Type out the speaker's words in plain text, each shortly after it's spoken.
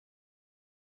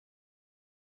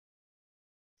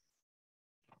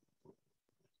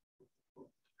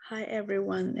Hi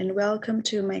everyone, and welcome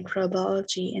to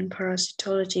Microbiology and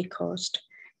Parasitology course.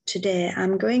 Today,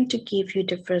 I'm going to give you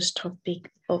the first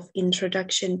topic of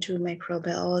Introduction to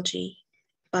Microbiology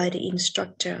by the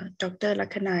instructor, Dr.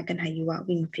 Lakhana Ganhayuwa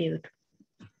Wingfield.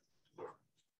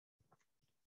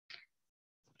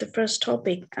 The first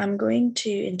topic, I'm going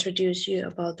to introduce you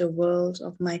about the world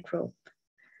of microbe.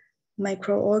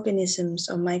 Microorganisms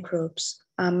or microbes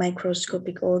are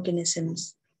microscopic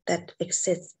organisms that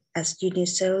exist as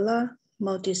unicellular,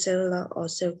 multicellular, or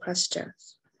cell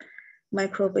clusters.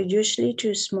 Microbes are usually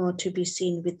too small to be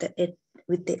seen with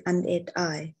the unaided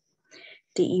eye.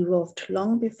 They evolved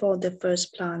long before the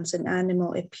first plants and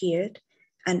animals appeared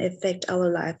and affect our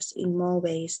lives in more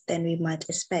ways than we might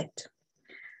expect.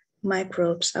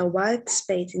 Microbes are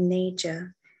widespread in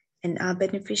nature and are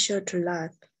beneficial to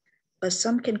life, but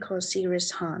some can cause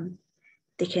serious harm.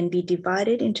 They can be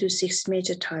divided into 6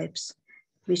 major types,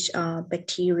 which are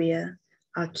bacteria,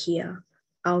 archaea,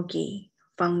 algae,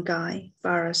 fungi,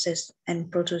 viruses,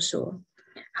 and protozoa.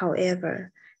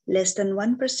 However, less than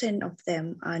 1% of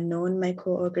them are known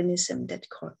microorganisms that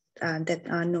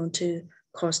are known to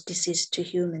cause disease to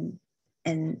humans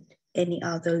and any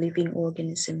other living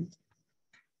organism.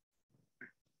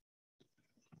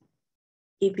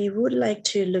 If we would like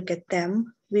to look at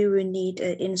them, we will need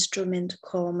an instrument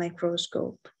called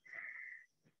microscope.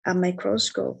 A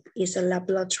microscope is a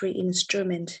laboratory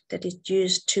instrument that is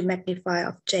used to magnify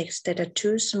objects that are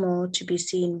too small to be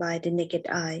seen by the naked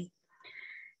eye.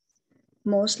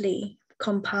 Mostly,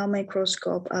 compound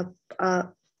microscopes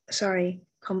are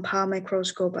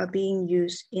being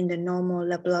used in the normal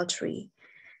laboratory,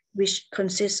 which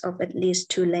consists of at least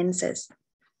 2 lenses.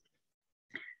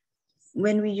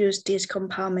 When we use this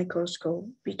compound microscope,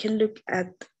 we can look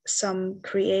at some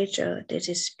creature that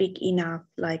is big enough,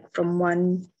 like from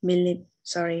 1 millimeter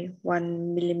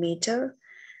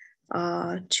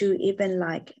to even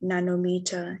like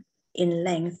nanometer in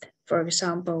length. For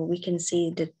example, we can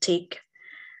see the tick,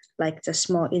 like the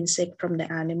small insect from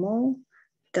the animal,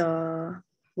 the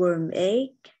worm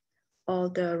egg, or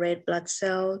the red blood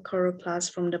cell,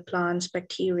 chloroplast from the plants,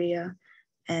 bacteria,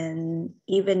 and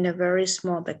even a very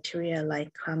small bacteria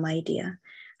like chlamydia.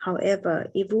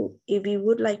 However, if we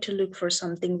would like to look for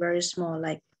something very small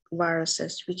like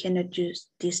viruses, we cannot use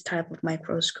this type of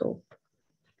microscope.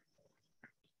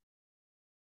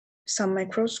 Some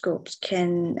microscopes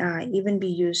can even be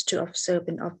used to observe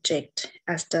an object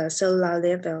at the cellular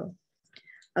level,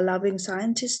 allowing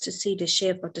scientists to see the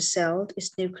shape of the cell,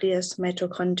 its nucleus,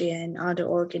 mitochondria, and other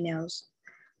organelles,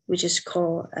 which is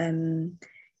called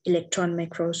electron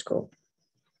microscope.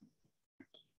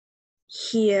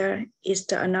 Here is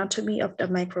the anatomy of the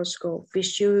microscope,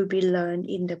 which you will be learned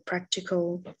in the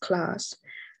practical class.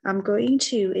 I'm going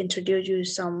to introduce you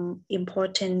some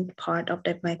important part of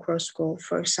the microscope.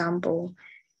 For example,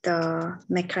 the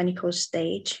mechanical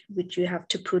stage, which you have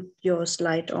to put your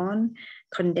slide on,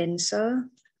 condenser,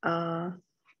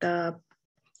 the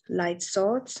light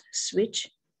source, switch,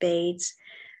 base,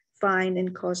 fine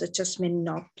and coarse adjustment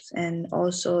knobs, and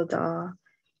also the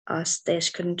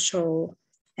stage control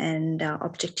and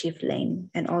objective lens,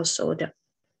 and also the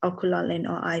ocular lens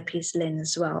or eyepiece lens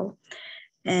as well.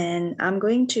 And I'm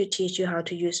going to teach you how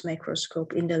to use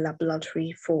microscope in the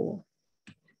laboratory for.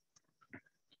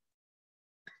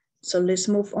 So let's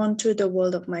move on to the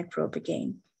world of microbe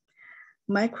again.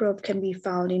 Microbe can be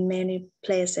found in many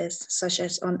places, such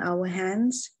as on our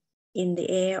hands, in the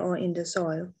air, or in the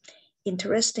soil.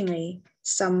 Interestingly,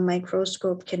 some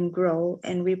microscopes can grow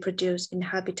and reproduce in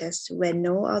habitats where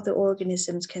no other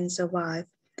organisms can survive.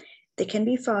 They can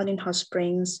be found in hot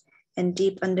springs and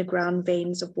deep underground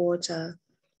veins of water,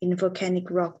 in volcanic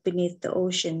rock beneath the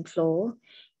ocean floor,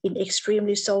 in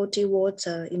extremely salty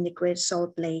water in the Great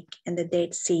Salt Lake and the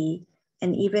Dead Sea,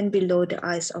 and even below the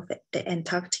ice of the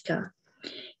Antarctica.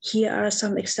 Here are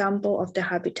some examples of the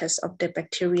habitats of the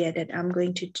bacteria that I'm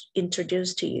going to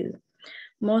introduce to you.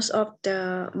 Most of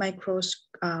the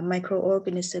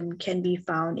microorganisms can be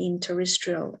found in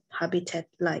terrestrial habitat,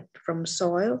 like from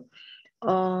soil,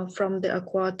 or from the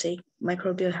aquatic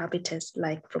microbial habitats,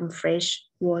 like from fresh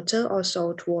water or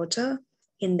salt water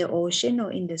in the ocean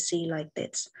or in the sea, like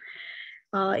this.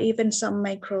 Even some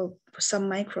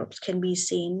microbes can be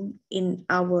seen in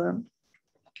other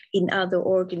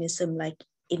organisms, like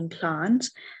in plants.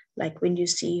 Like when you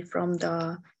see from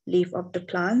the leaf of the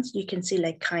plants, you can see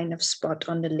like kind of spot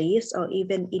on the leaves, or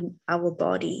even in our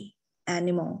body,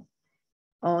 animal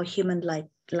or human like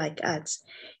us.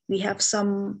 We have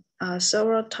some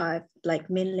several types, like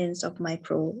millions of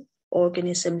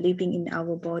microorganisms living in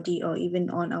our body or even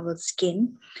on our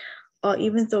skin, or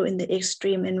even though in the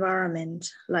extreme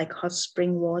environment like hot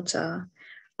spring water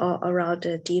or around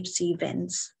the deep sea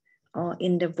vents or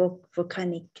in the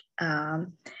volcanic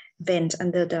vents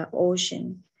under the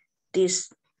ocean.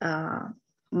 This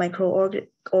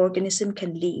microorganism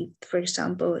can live, for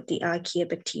example, the archaea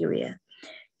bacteria.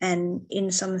 And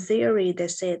in some theory, they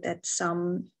say that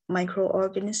some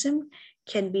microorganisms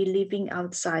can be living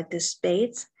outside the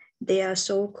space. They are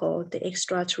so-called the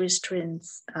extraterrestrial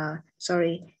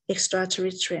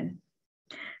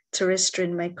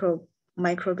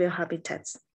microbial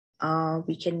habitats.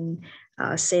 We can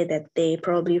say that they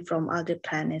probably from other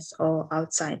planets or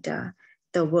outside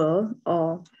the world,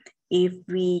 or if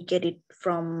we get it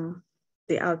from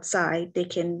the outside, they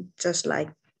can just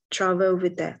like travel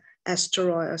with the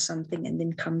asteroid or something and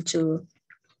then come to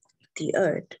the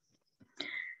Earth.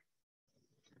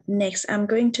 Next, I'm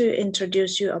going to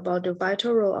introduce you about the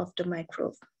vital role of the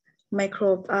microbe.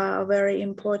 Microbes are a very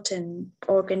important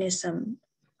organism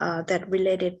that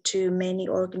related to many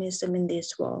organisms in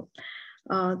this world.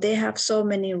 They have so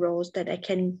many roles that I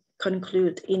can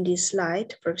conclude in this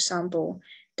slide. For example,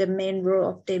 the main role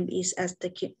of them is as the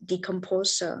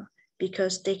decomposer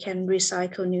because they can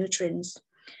recycle nutrients.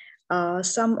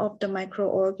 Some of the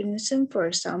microorganisms, for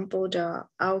example, the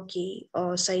algae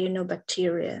or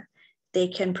cyanobacteria, they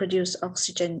can produce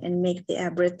oxygen and make the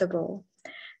air breathable.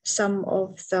 Some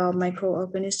of the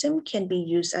microorganisms can be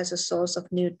used as a source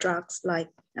of new drugs like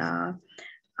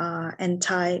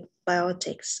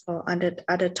antibiotics or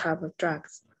other type of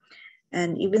drugs.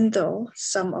 And even though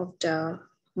some of the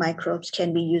microbes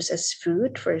can be used as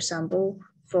food, for example,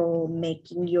 for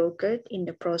making yogurt in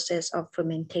the process of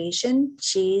fermentation,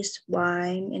 cheese,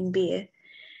 wine, and beer.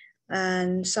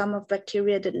 And some of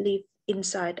bacteria that live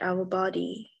inside our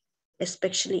body,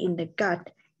 especially in the gut,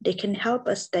 they can help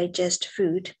us digest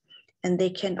food, and they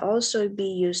can also be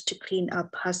used to clean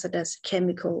up hazardous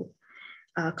chemical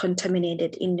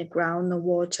contaminated in the ground or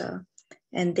water.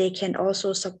 And they can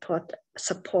also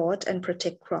support and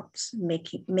protect crops,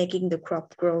 making the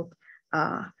crop grow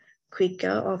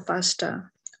quicker or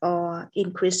faster, or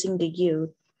increasing the yield.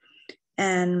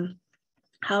 And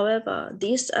however,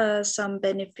 these are some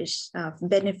benefit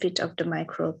of the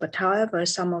microbe, but however,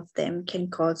 some of them can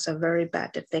cause a very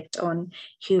bad effect on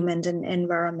humans and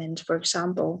environment. For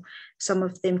example, some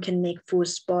of them can make food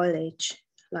spoilage,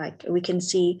 like we can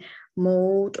see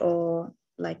mold or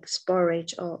like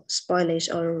spoilage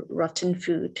or rotten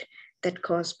food that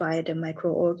caused by the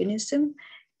microorganism.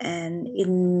 And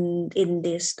in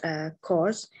this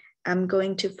course, I'm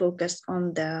going to focus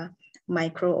on the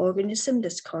microorganism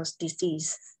that cause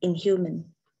disease in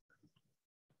human.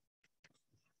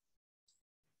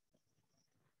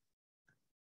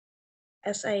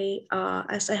 As I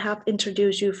have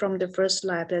introduced you from the first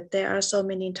slide, that there are so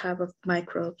many types of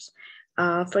microbes.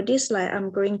 For this slide, I'm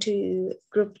going to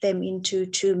group them into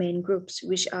two main groups,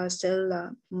 which are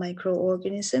cellular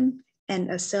microorganism and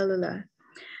acellular.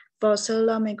 For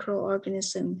cellular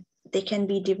microorganism, they can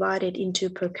be divided into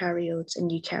prokaryotes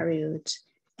and eukaryotes.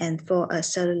 And for a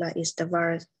cellular is the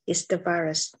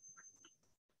virus.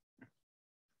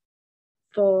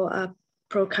 For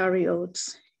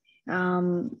prokaryotes,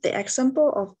 the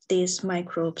example of these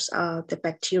microbes are the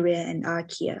bacteria and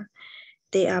archaea.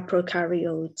 They are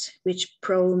prokaryotes, which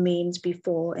pro means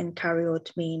before and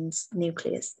karyote means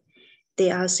nucleus. They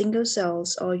are single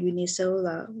cells or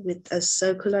unicellular with a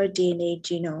circular DNA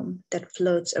genome that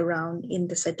floats around in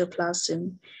the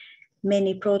cytoplasm.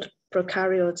 Many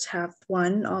prokaryotes have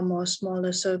one or more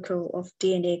smaller circle of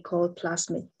DNA called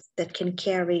plasmids that can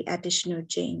carry additional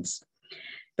genes.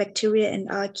 Bacteria and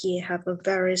archaea have a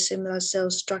very similar cell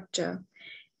structure.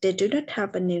 They do not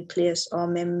have a nucleus or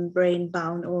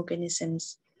membrane-bound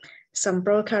organisms. Some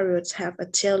prokaryotes have a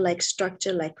tail-like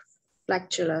structure like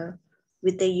flagella,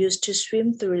 which they use to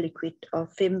swim through liquid or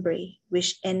fimbriae,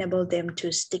 which enable them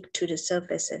to stick to the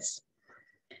surfaces.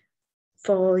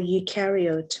 For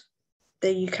eukaryotes, the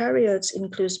eukaryotes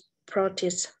include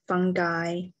protists,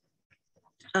 fungi,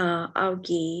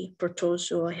 algae,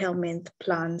 protozoa, helminth,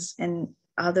 plants, and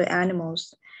other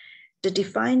animals. The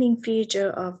defining feature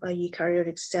of a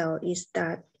eukaryotic cell is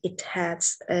that it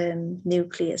has a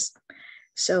nucleus.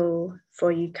 So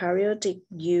for eukaryotic,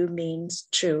 U means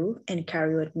true and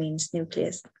karyote means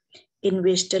nucleus, in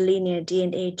which the linear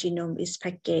DNA genome is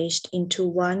packaged into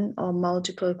one or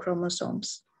multiple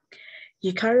chromosomes.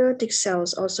 Eukaryotic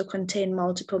cells also contain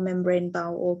multiple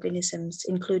membrane-bound organisms,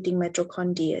 including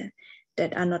mitochondria,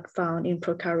 that are not found in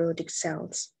prokaryotic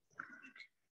cells.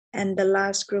 And the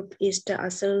last group is the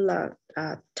acellular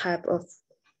type of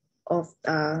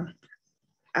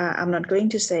I'm not going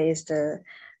to say is the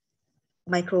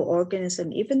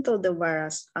microorganism, even though the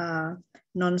virus are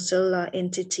non-cellular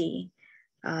entity.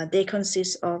 They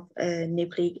consist of a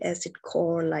nucleic acid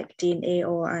core like DNA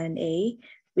or RNA,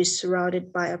 which is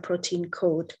surrounded by a protein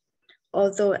coat.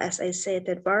 Although, as I said,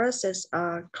 that viruses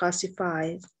are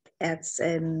classified as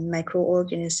a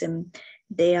microorganism,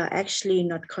 they are actually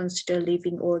not considered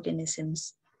living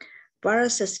organisms.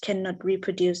 Viruses cannot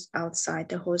reproduce outside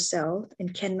the host cell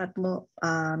and cannot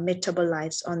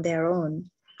metabolize on their own.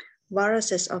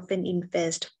 Viruses often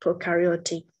infest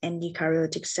prokaryotic and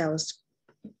eukaryotic cells,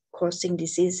 causing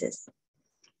diseases.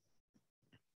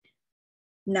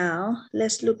 Now,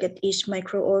 let's look at each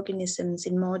microorganisms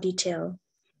in more detail.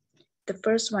 The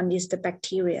first one is the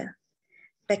bacteria.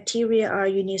 Bacteria are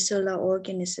unicellular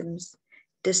organisms.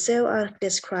 The cells are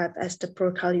described as the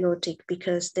prokaryotic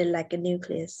because they lack a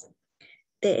nucleus.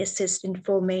 They exist in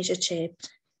four major shapes,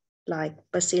 like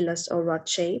bacillus or rod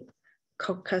shape,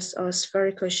 coccus or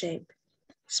spherical shape,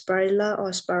 spirilla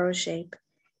or spiral shape,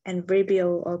 and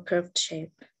vibrio or curved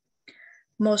shape.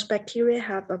 Most bacteria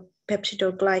have a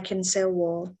peptidoglycan cell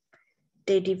wall.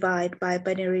 They divide by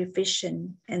binary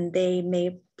fission, and they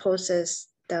may possess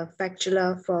the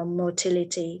flagella for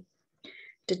motility.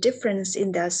 The difference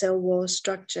in their cell wall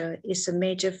structure is a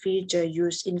major feature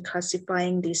used in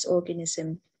classifying this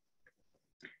organism.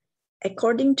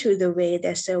 According to the way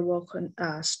their cell wall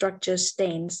structure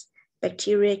stands,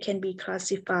 bacteria can be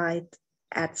classified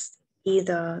as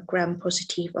either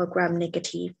gram-positive or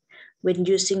gram-negative when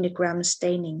using the gram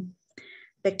staining.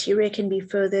 Bacteria can be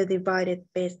further divided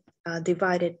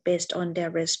based on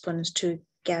their response to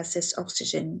gaseous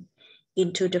oxygen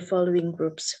into the following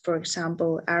groups. For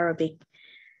example, aerobic,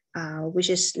 which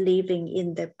is living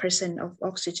in the presence of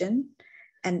oxygen,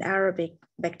 and aerobic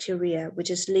bacteria,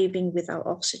 which is living without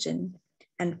oxygen,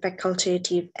 and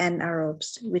facultative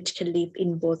anaerobes, which can live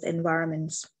in both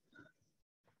environments.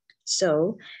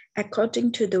 So,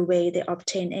 according to the way they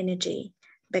obtain energy,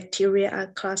 bacteria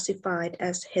are classified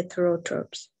as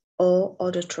heterotrophs or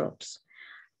autotrophs.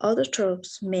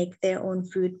 Autotrophs make their own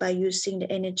food by using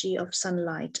the energy of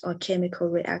sunlight or chemical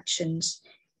reactions,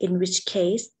 in which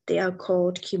case they are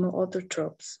called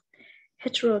chemoautotrophs.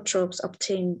 Heterotrophs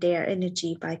obtain their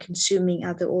energy by consuming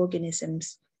other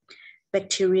organisms.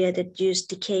 Bacteria that use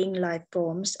decaying life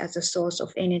forms as a source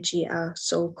of energy are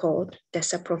so-called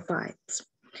saprophytes.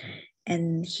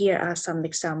 And here are some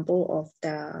examples of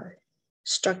the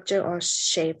structure or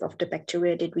shape of the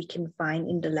bacteria that we can find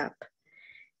in the lab.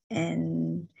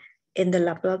 And in the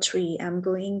laboratory, I'm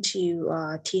going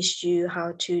to teach you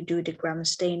how to do the gram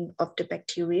stain of the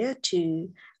bacteria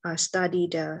to study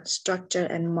the structure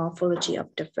and morphology of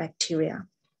the bacteria.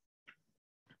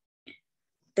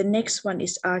 The next one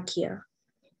is archaea.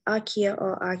 Archaea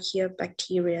or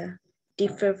archaeobacteria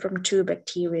differ from true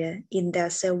bacteria in their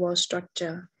cell wall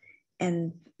structure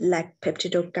and lack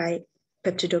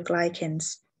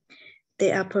peptidoglycans.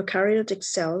 They are prokaryotic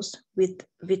cells with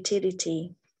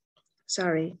avidity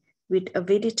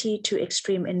to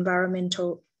extreme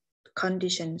environmental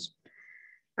conditions.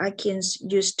 Archaeans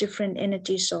use different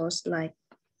energy sources like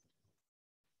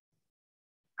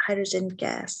hydrogen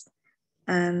gas,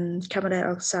 carbon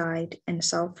dioxide, and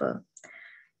sulfur.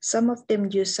 Some of them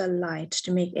use sunlight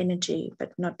to make energy,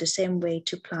 but not the same way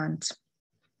to plants.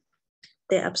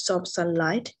 They absorb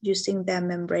sunlight using their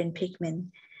membrane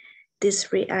pigment.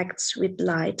 This reacts with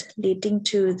light, leading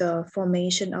to the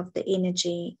formation of the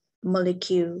energy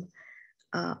molecule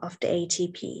of the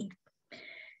ATP.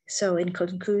 So in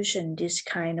conclusion, this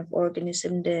kind of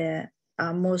organism, they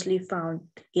are mostly found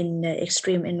in the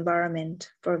extreme environment.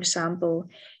 For example,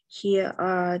 here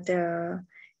are the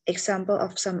example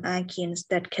of some archaeans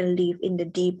that can live in the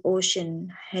deep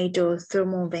ocean,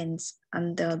 hydrothermal vents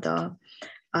under the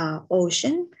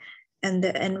ocean, and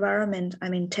the environment,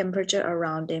 temperature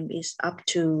around them is up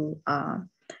to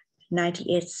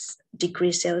 98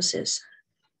 degrees Celsius.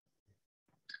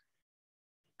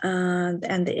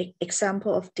 And the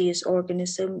example of this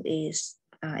organism is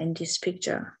in this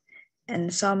picture.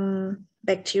 And some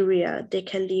bacteria, they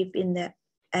can live in the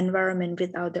environment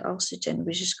without the oxygen,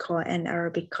 which is called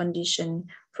anaerobic condition.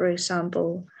 For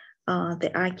example,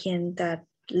 the archaean that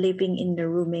living in the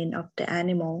rumen of the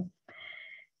animal.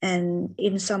 And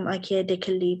in some archaea, they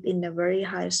can live in a very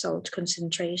high salt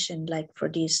concentration, like for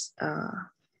this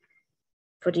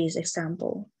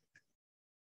example.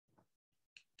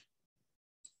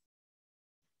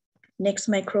 Next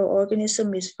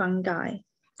microorganism is fungi.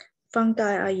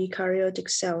 Fungi are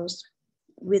eukaryotic cells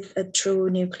with a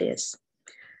true nucleus.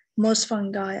 Most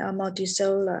fungi are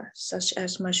multicellular, such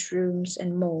as mushrooms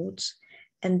and molds,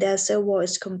 and their cell wall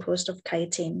is composed of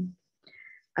chitin.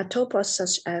 Arthropods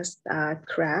such as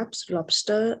crabs,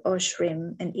 lobster, or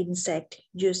shrimp and insects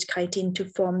use chitin to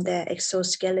form their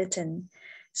exoskeleton.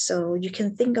 So you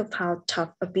can think of how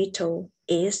tough a beetle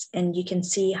is, and you can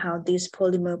see how this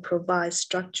polymer provides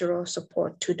structural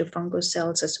support to the fungal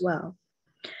cells as well.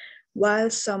 While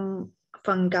some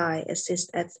fungi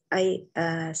exist as a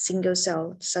single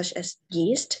cell, such as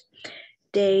yeast,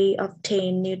 they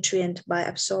obtain nutrients by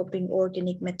absorbing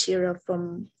organic material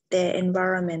from their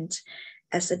environment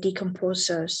as a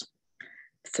decomposers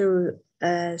through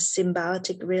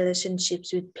symbiotic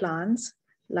relationships with plants,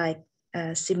 like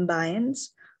symbionts,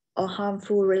 or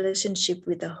harmful relationship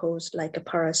with the host, like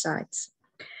parasites.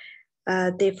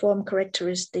 They form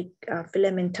characteristic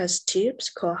filamentous tubes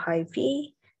called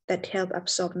hyphae that help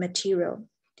absorb material.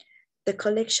 The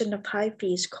collection of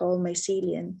hyphae is called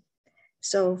mycelium.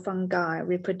 So fungi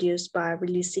reproduce by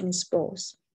releasing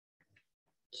spores.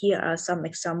 Here are some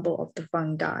examples of the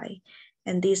fungi.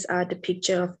 And these are the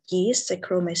picture of yeast,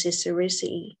 Saccharomyces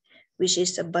cerevisiae, which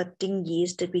is a budding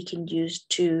yeast that we can use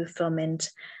to ferment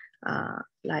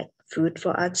like food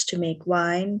for us to make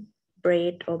wine,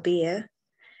 bread, or beer.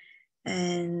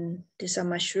 And these are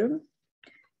mushroom,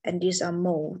 and these are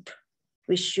mold,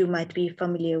 which you might be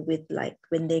familiar with, like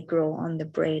when they grow on the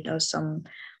bread or some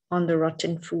on the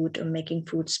rotten food or making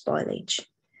food spoilage.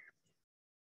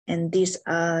 And these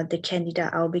are the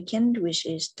Candida albicans, which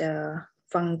is the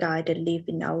fungi that live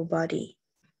in our body.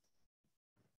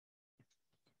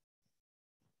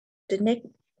 The next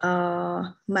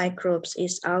microbes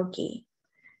is algae.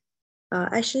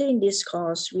 Actually, in this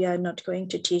course, we are not going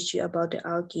to teach you about the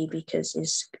algae because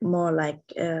it's more like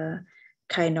a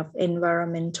kind of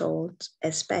environmental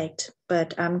aspect,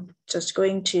 but I'm just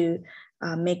going to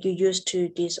make you used to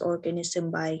this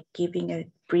organism by giving a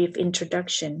brief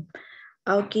introduction.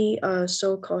 Algae are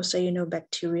so-called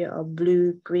cyanobacteria or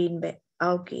blue-green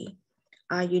algae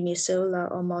are unicellular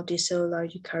or multicellular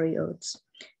eukaryotes.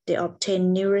 They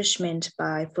obtain nourishment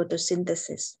by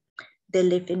photosynthesis. They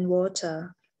live in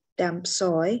water, damp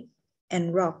soil,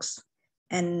 and rocks,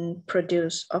 and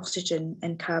produce oxygen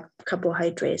and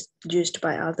carbohydrates used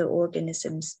by other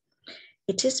organisms.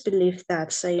 It is believed that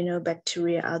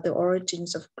cyanobacteria are the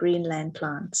origins of Greenland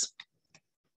plants.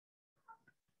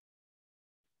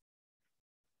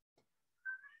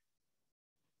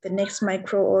 The next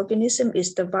microorganism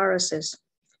is the viruses.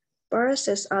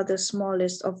 Viruses are the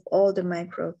smallest of all the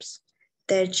microbes.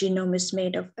 Their genome is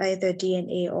made of either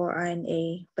DNA or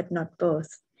RNA, but not both.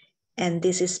 And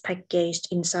this is packaged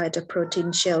inside a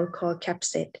protein shell called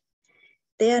capsid.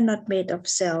 They are not made of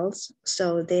cells,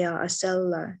 so they are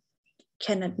acellular,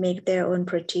 cannot make their own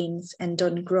proteins, and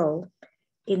don't grow.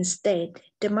 Instead,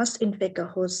 they must infect a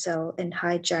host cell and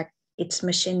hijack its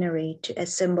machinery to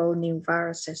assemble new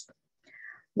viruses.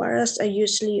 Viruses are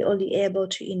usually only able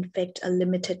to infect a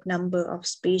limited number of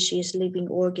species living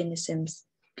organisms.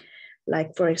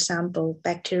 Like, for example,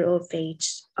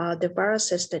 bacteriophages are the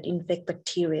viruses that infect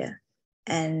bacteria,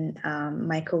 and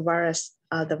microvirus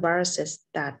are the viruses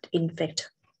that infect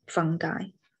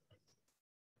fungi.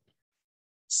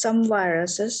 Some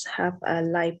viruses have a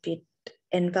lipid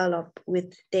envelope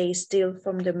which they steal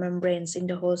from the membranes in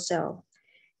the host cell.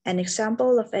 An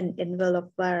example of an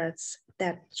envelope virus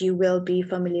that you will be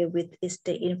familiar with is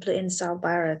the influenza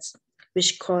virus,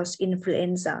 which causes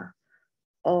influenza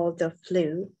or the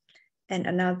flu. And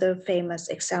another famous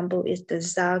example is the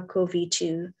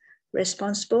SARS-CoV-2,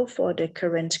 responsible for the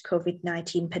current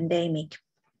COVID-19 pandemic.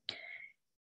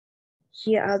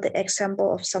 Here are the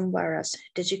example of some virus.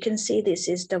 As you can see, this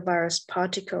is the virus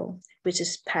particle, which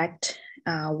is packed.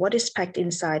 What is packed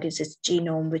inside is its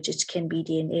genome, which can be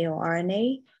DNA or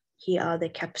RNA. Here are the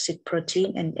capsid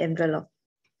protein and envelope.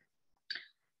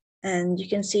 And you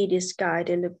can see this guy,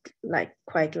 they look like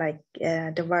quite like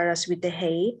the virus with the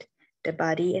head, the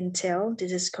body and tail.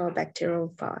 This is called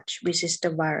bacteriophage, which is the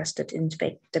virus that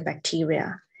infects the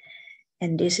bacteria.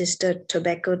 And this is the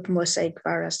tobacco mosaic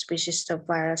virus, which is the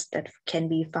virus that can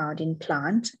be found in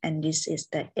plants. And this is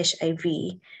the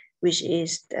HIV, which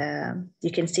is,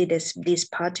 you can see this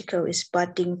particle is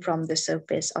budding from the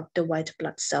surface of the white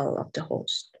blood cell of the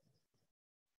host.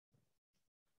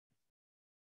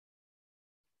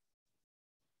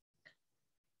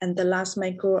 And the last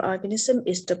microorganism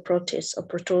is the protist or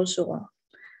protozoa.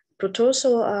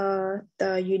 Protozoa are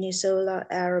the unicellular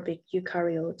aerobic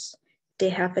eukaryotes. They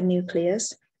have a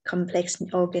nucleus, complex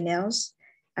organelles,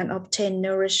 and obtain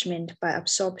nourishment by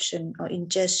absorption or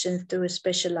ingestion through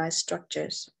specialized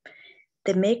structures.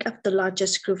 They make up the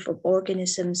largest group of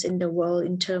organisms in the world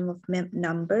in terms of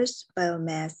numbers,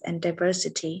 biomass, and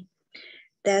diversity.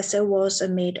 Their cell walls are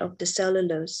made of the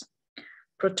cellulose.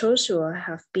 Protozoa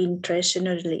have been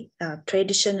traditionally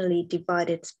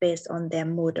divided based on their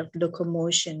mode of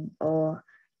locomotion or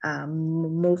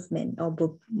movement or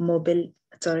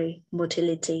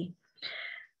motility.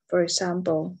 For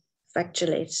example,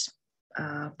 flagellates,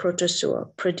 protozoa,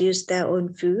 produce their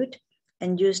own food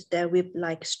and use their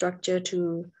whip-like structure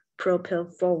to propel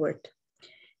forward.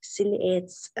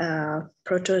 Ciliates,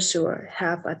 protozoa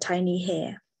have a tiny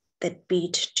hair that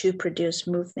beat to produce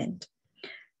movement.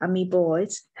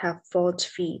 Amoeboids have false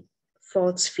feet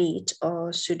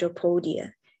or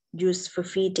pseudopodia used for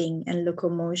feeding and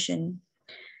locomotion.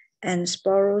 And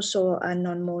sporozoa are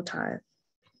non-motile.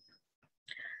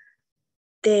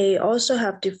 They also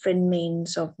have different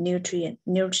means of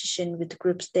nutrition, which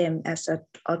groups them as an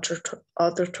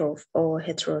autotroph or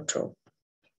heterotroph.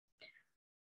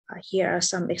 Here are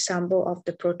some examples of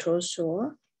the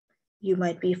protozoa. You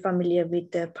might be familiar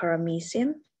with the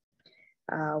paramecium,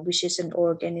 which is an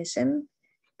organism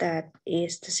that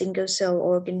is the single-cell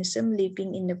organism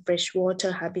living in the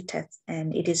freshwater habitat,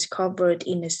 and it is covered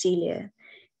in a cilia,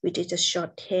 which is a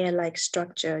short hair-like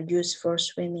structure used for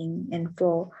swimming and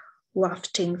for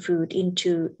wafting food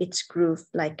into its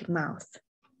groove-like mouth,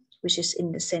 which is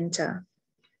in the center.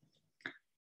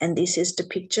 And this is the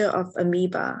picture of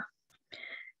amoeba.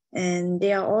 And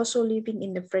they are also living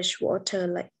in the freshwater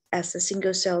like as a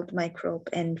single-celled microbe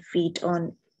and feed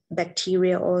on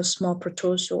bacteria or small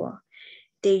protozoa.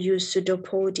 They use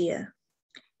pseudopodia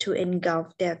to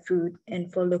engulf their food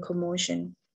and for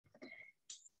locomotion.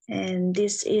 And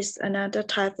this is another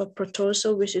type of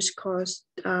protozoa, which is called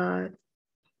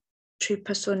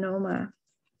trypanosoma,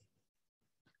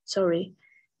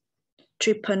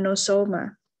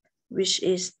 which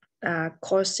is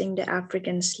causing the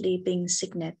African sleeping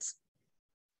sickness.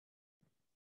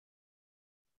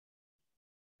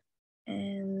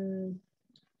 And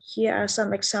here are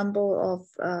some examples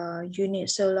of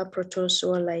unicellular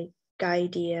protozoa like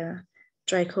Giardia,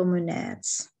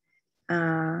 Trichomonads,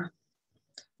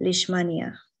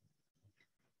 Leishmania.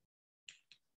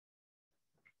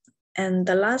 And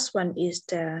the last one is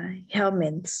the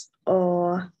helminths,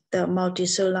 or the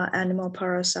multicellular animal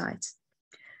parasites.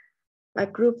 A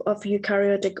group of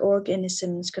eukaryotic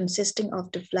organisms consisting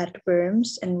of the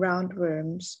flatworms and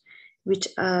roundworms, which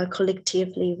are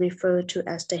collectively referred to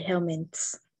as the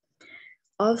helminths.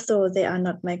 Although they are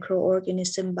not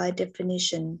microorganisms by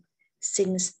definition,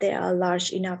 since they are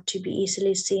large enough to be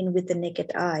easily seen with the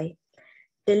naked eye,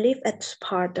 they live as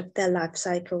part of their life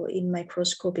cycle in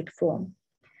microscopic form.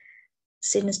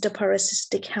 Since the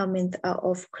parasitic helminths are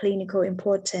of clinical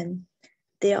importance,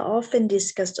 they are often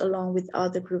discussed along with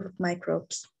other groups of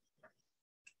microbes.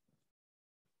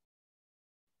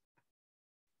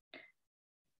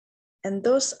 And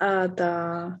those are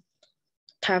the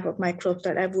type of microbes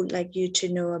that I would like you to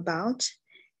know about.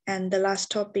 And the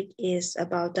last topic is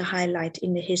about the highlight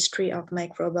in the history of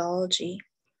microbiology.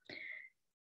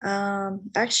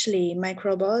 Actually,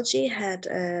 microbiology had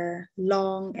a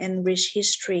long and rich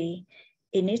history,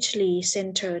 initially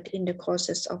centered in the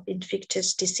causes of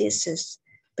infectious diseases,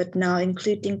 but now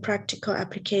including practical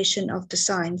application of the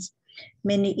science.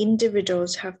 Many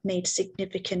individuals have made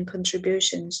significant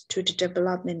contributions to the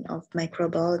development of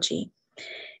microbiology.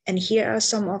 And here are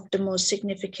some of the most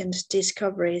significant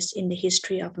discoveries in the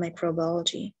history of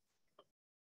microbiology.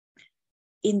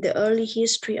 In the early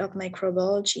history of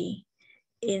microbiology,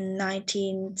 in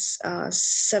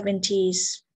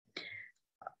 1970s,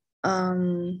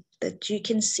 that you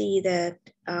can see that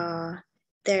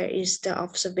there is the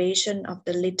observation of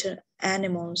the little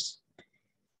animals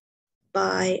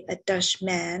by a Dutch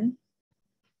man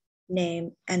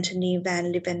named Anthony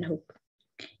van Leeuwenhoek.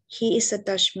 He is a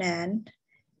Dutch man,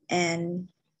 and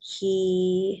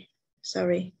he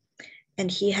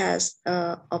has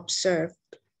observed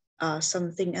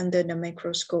something under the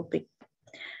microscope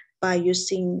by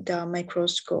using the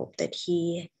microscope that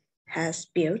he has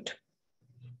built.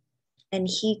 And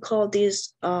he called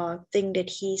this thing that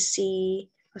he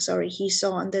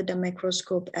saw under the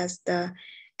microscope as the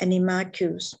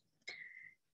animalcules.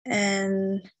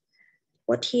 And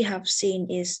what he have seen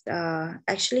is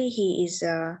actually he is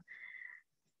a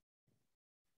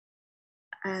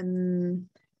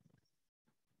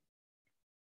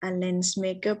lens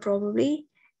maker probably,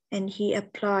 and he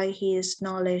applied his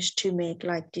knowledge to make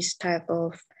like this type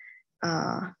of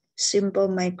simple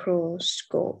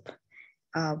microscope,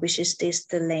 which is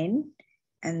the lens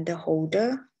and the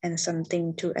holder and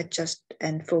something to adjust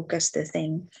and focus the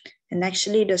thing. And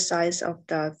actually the size of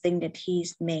the thing that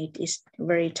he's made is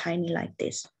very tiny like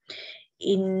this.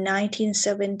 In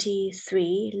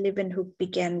 1973, Leeuwenhoek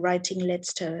began writing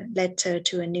letter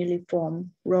to a newly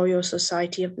formed Royal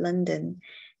Society of London,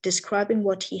 describing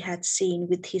what he had seen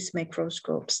with his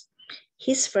microscopes.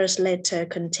 His first letter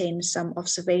contained some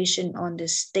observation on the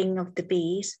sting of the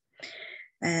bees,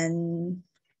 and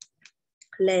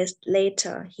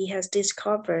Later, he has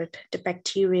discovered the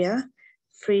bacteria,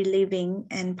 free-living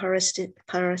and parasitic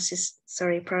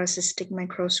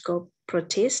microscope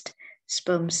protist,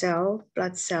 sperm cell,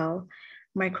 blood cell,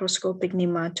 microscopic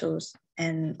nematodes,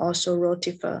 and also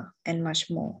rotifer, and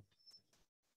much more.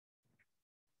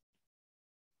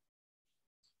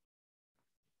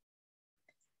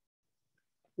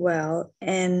 Well,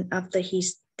 and after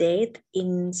his death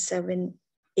in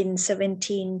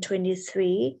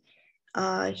 1723,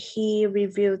 he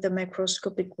revealed the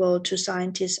microscopic world to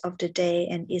scientists of the day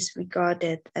and is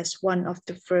regarded as one of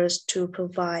the first to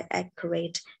provide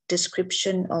accurate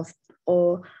description of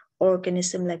all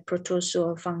organisms like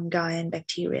protozoa, fungi, and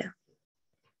bacteria.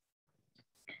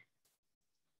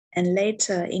 And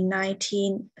later in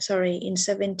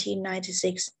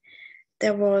 1796,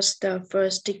 there was the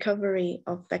first discovery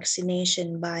of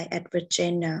vaccination by Edward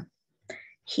Jenner.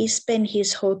 He spent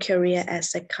his whole career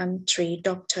as a country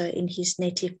doctor in his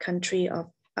native country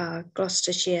of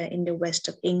Gloucestershire in the west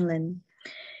of England.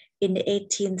 In the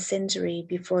 18th century,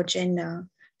 before Jenner,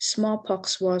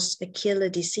 smallpox was a killer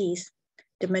disease.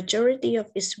 The majority of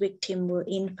its victims were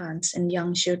infants and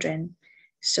young children.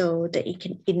 So the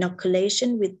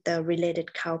inoculation with the related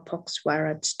cowpox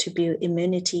virus to build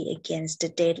immunity against the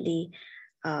deadly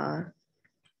of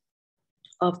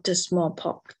the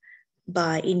smallpox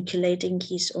by inoculating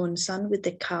his own son with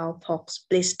the cowpox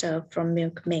blister from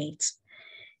milkmaids.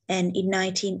 And in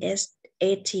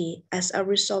 1980, as a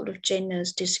result of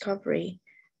Jenner's discovery,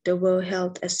 the World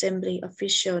Health Assembly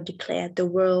official declared the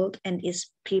world and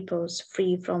its peoples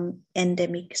free from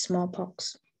endemic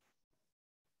smallpox.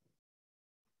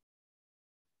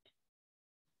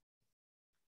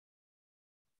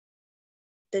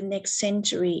 The next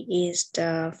century is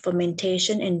the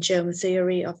fermentation and germ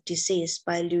theory of disease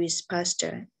by Louis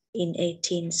Pasteur in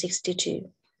 1862.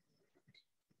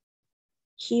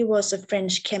 He was a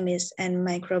French chemist and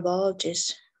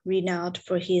microbiologist renowned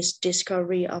for his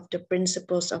discovery of the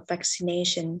principles of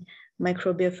vaccination,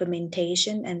 microbial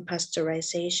fermentation, and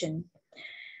pasteurization.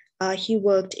 He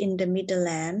worked in the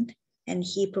Netherlands, and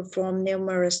he performed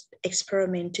numerous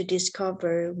experiments to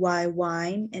discover why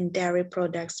wine and dairy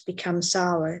products become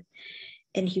sour,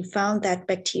 and he found that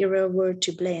bacteria were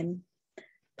to blame.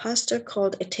 Pasteur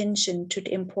called attention to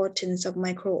the importance of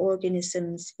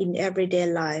microorganisms in everyday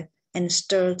life and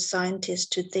stirred scientists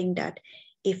to think that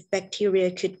if bacteria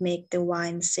could make the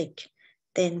wine sick,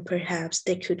 then perhaps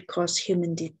they could cause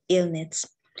human illness.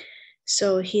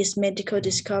 So his medical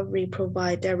discovery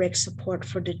provides direct support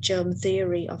for the germ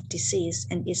theory of disease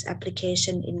and its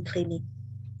application in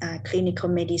clinical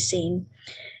medicine.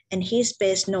 And he's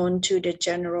best known to the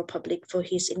general public for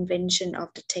his invention of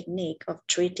the technique of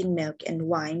treating milk and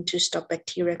wine to stop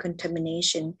bacterial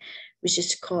contamination, which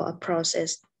is called a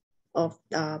process of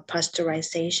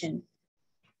pasteurization.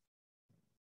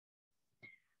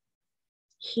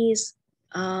 His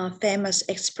famous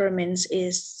experiments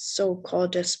is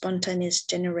so-called the spontaneous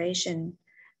generation.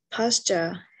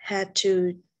 Pasteur had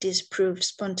to disprove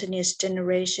spontaneous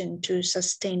generation to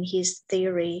sustain his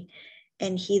theory,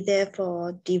 and he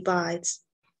therefore devised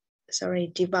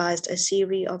a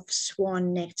series of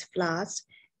swan-necked flasks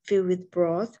filled with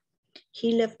broth.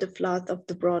 He left the flask of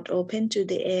the broth open to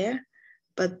the air,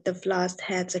 but the flask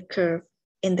had a curve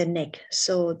in the neck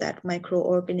so that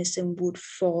microorganisms would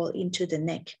fall into the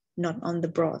neck, not on the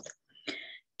broth.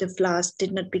 The flask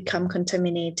did not become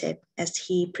contaminated as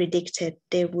he predicted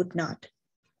they would not.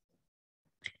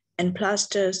 And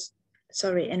Pasteur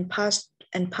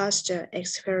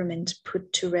experiments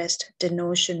put to rest the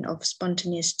notion of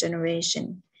spontaneous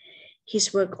generation.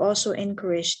 His work also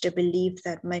encouraged the belief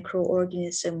that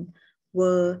microorganisms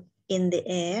were in the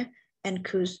air and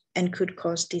could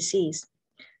cause disease.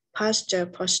 Pasteur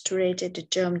postulated the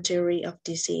germ theory of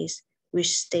disease,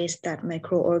 which states that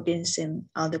microorganisms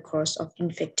are the cause of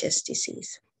infectious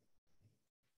disease.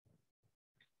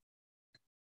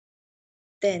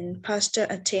 Then Pasteur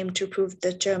attempted to prove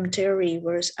the germ theory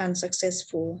was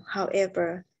unsuccessful.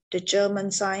 However, the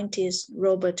German scientist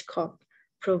Robert Koch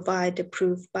provided the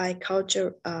proof by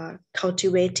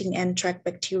cultivating anthrax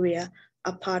bacteria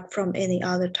apart from any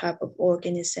other type of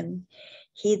organism.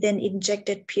 He then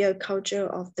injected pure culture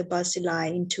of the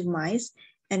bacilli into mice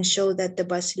and showed that the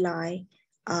bacilli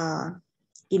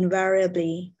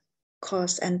invariably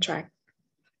cause anthrax.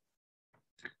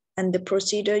 And the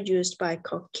procedure used by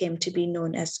Koch came to be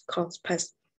known as Koch's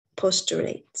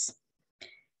postulates.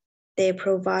 They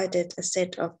provided a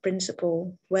set of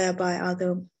principles whereby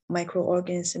other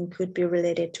microorganisms could be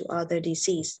related to other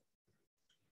diseases.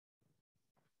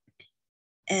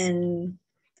 And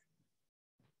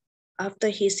after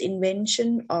his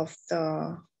invention of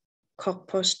the Koch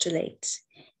postulates,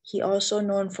 He also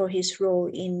known for his role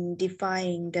in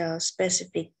defining the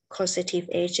specific causative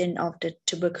agent of the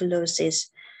tuberculosis,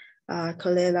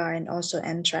 cholera, and also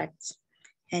anthrax.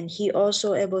 And he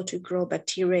also able to grow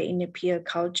bacteria in a pure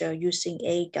culture using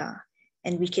agar.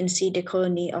 And we can see the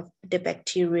colony of the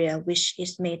bacteria, which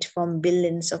is made from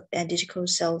billions of identical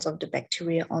cells of the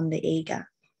bacteria on the agar.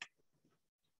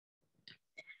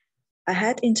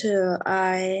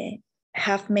 I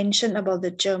have mentioned about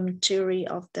the germ theory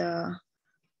of the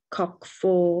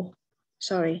Koch-4.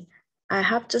 Sorry, I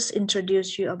have just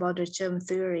introduced you about the germ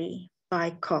theory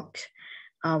by Koch,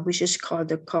 which is called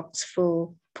the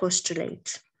Koch-4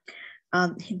 postulate.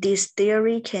 This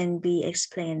theory can be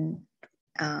explained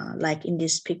like in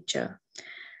this picture.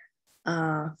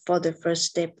 For the first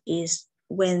step is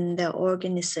when the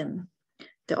organism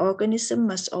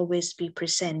must always be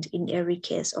present in every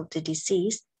case of the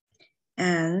disease.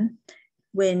 And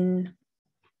when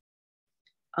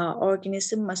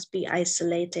organism must be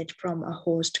isolated from a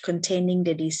host containing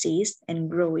the disease and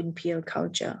grow in pure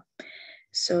culture.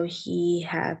 So he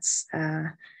has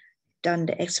done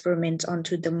the experiment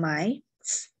onto the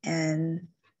mice and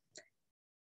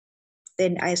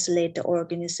then isolate the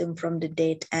organism from the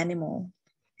dead animal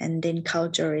and then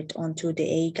culture it onto the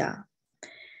agar.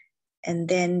 And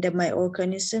then the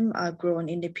microorganisms are grown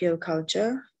in the pure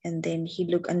culture, and then he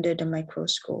looked under the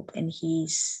microscope and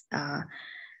he's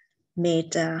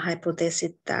made a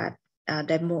hypothesis that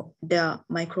the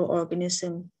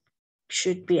microorganism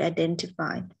should be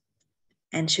identified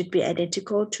and should be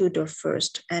identical to the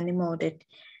first animal that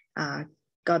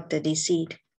got the disease.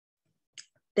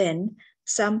 Then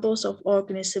samples of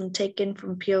organisms taken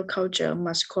from pure culture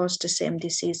must cause the same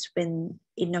disease when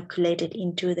inoculated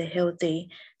into the healthy,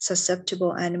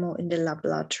 susceptible animal in the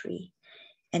laboratory.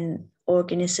 And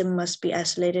organism must be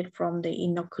isolated from the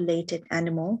inoculated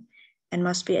animal and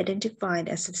must be identified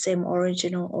as the same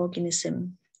original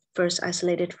organism, first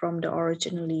isolated from the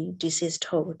originally diseased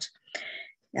host.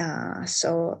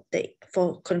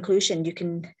 For conclusion, you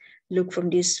can look from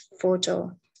this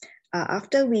photo.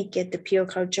 After we get the pure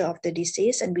culture of the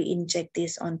disease and we inject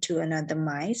this onto another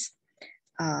mice,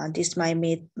 this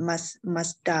mice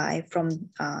must die from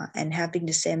and having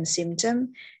the same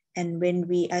symptom. And when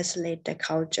we isolate the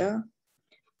culture,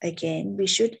 again, we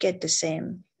should get the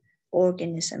same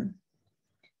organism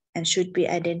and should be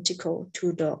identical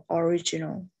to the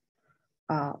original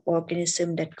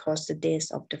organism that caused the death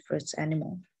of the first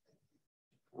animal.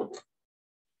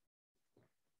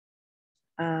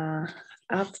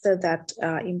 After that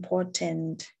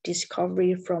important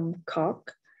discovery from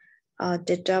Koch,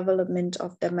 the development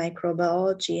of the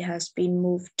microbiology has been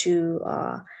moved to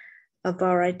a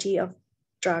variety of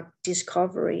drug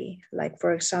discovery. Like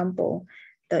for example,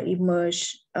 the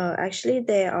emerge of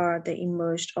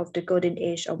the golden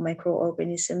age of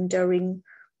microorganisms, during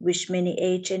which many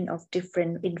agents of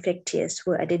different infectious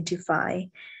were identified,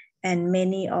 and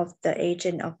many of the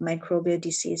agents of microbial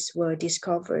disease were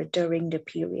discovered during the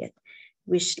period,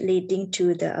 which leading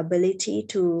to the ability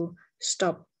to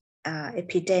stop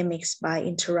epidemics by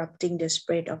interrupting the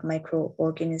spread of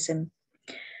microorganisms.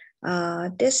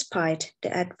 Despite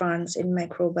the advance in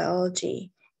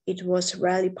microbiology, it was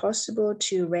rarely possible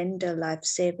to render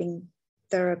life-saving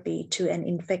therapy to an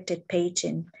infected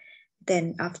patient.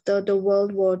 Then after the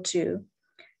World War II,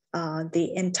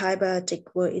 the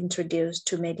antibiotics were introduced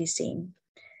to medicine.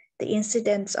 The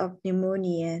incidence of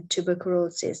pneumonia,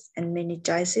 tuberculosis, and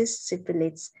meningitis,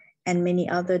 syphilis, and many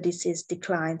other diseases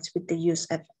declines with the use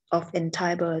of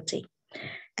antibiotics.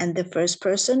 And the first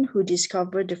person who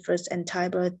discovered the first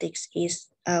antibiotics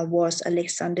was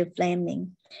Alexander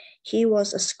Fleming. He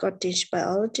was a Scottish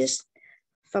biologist,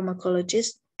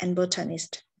 pharmacologist, and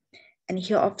botanist. And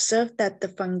he observed that the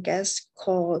fungus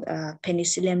called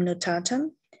Penicillium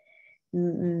notatum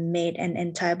made an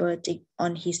antibiotic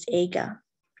on his agar.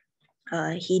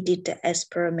 He did the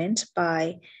experiment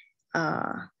by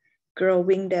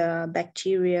growing the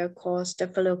bacteria called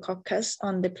Staphylococcus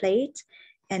on the plate,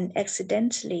 and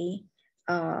accidentally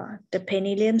the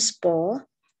penicillium spore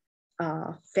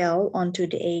fell onto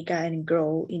the agar and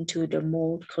grew into the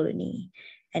mold colony.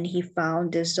 And he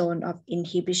found the zone of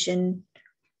inhibition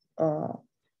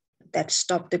that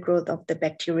stopped the growth of the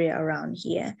bacteria around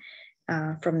here.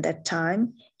 From that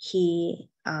time, he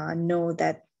know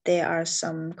that there are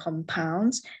some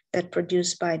compounds that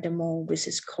produced by the mold, which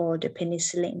is called the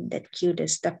penicillin, that kill the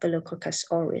Staphylococcus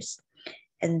aureus.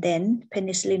 And then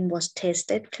penicillin was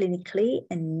tested clinically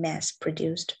and mass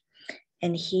produced.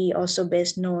 And he also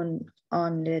best known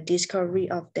on the discovery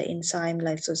of the enzyme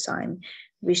lysozyme,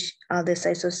 which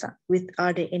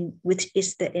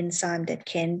is the enzyme that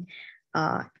can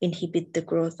inhibit the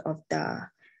growth of the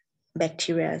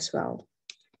bacteria as well.